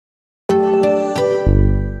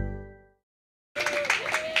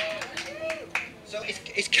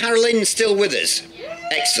Carolyn still with us?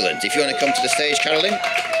 Excellent. If you want to come to the stage, Carolyn.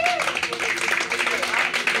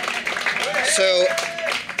 So,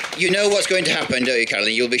 you know what's going to happen, don't you,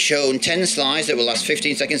 Carolyn? You'll be shown 10 slides that will last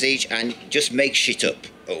 15 seconds each, and just make shit up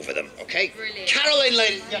over them, okay? Brilliant. Carolyn,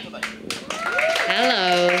 ladies and gentlemen.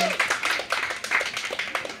 Hello.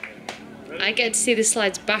 I get to see the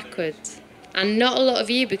slides backwards, and not a lot of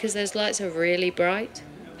you because those lights are really bright.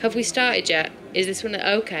 Have we started yet? Is this one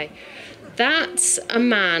okay? That's a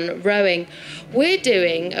man rowing. We're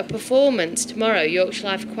doing a performance tomorrow, Yorkshire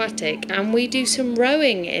Life Aquatic, and we do some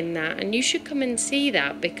rowing in that, and you should come and see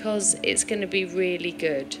that because it's going to be really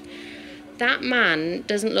good. That man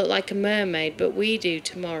doesn't look like a mermaid, but we do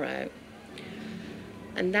tomorrow.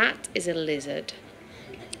 And that is a lizard.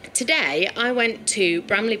 Today I went to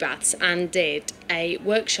Bramley Baths and did a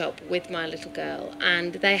workshop with my little girl,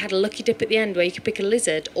 and they had a lucky dip at the end where you could pick a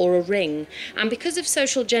lizard or a ring, and because of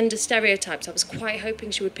social gender stereotypes I was quite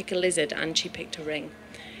hoping she would pick a lizard, and she picked a ring.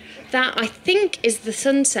 That I think is the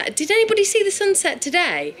sunset. Did anybody see the sunset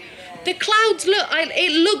today? The clouds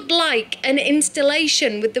it looked like an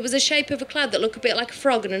installation there was a shape of a cloud that looked a bit like a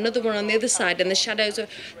frog and another one on the other side, and the shadows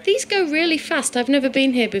these go really fast. I've never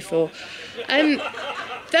been here before.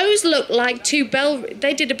 Those look like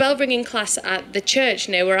they did a bell ringing class at the church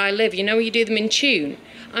near where I live, you know, where you do them in tune.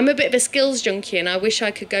 I'm a bit of a skills junkie and I wish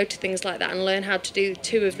I could go to things like that and learn how to do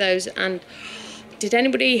 2 of those. And did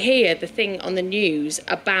anybody hear the thing on the news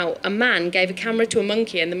about a man gave a camera to a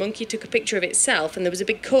monkey and the monkey took a picture of itself, and there was a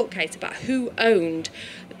big court case about who owned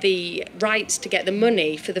the rights to get the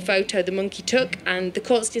money for the photo the monkey took, and the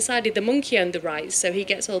courts decided the monkey owned the rights, so he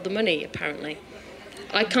gets all the money apparently.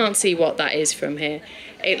 I can't see what that is from here.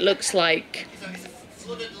 It looks like... So it's a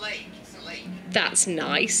flooded lake. It's a lake. That's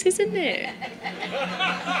nice, isn't it?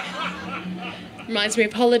 Reminds me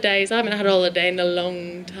of holidays. I haven't had a holiday in a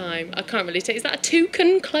long time. I can't really tell. Is that a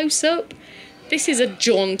toucan close up? This is a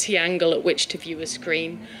jaunty angle at which to view a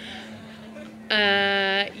screen.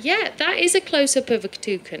 Yeah, that is a close up of a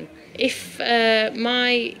toucan. If Oh,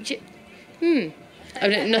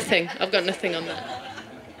 no, nothing. I've got nothing on that.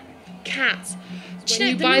 Cats. When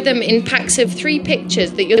you buy them in packs of 3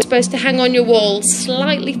 pictures that you're supposed to hang on your wall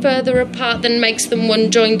slightly further apart than makes them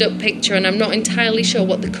one joined up picture, and I'm not entirely sure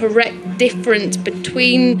what the correct difference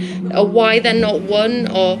between or why they're not one,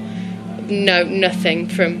 or no, nothing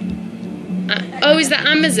from... oh, is that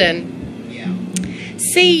Amazon? Yeah.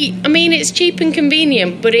 See, I mean, it's cheap and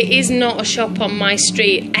convenient, but it is not a shop on my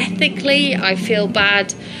street. Ethically, I feel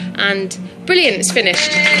bad, and brilliant, it's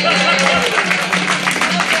finished.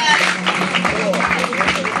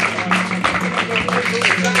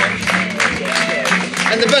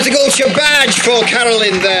 And the Bettakultcha badge for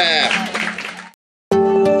Carolyn there.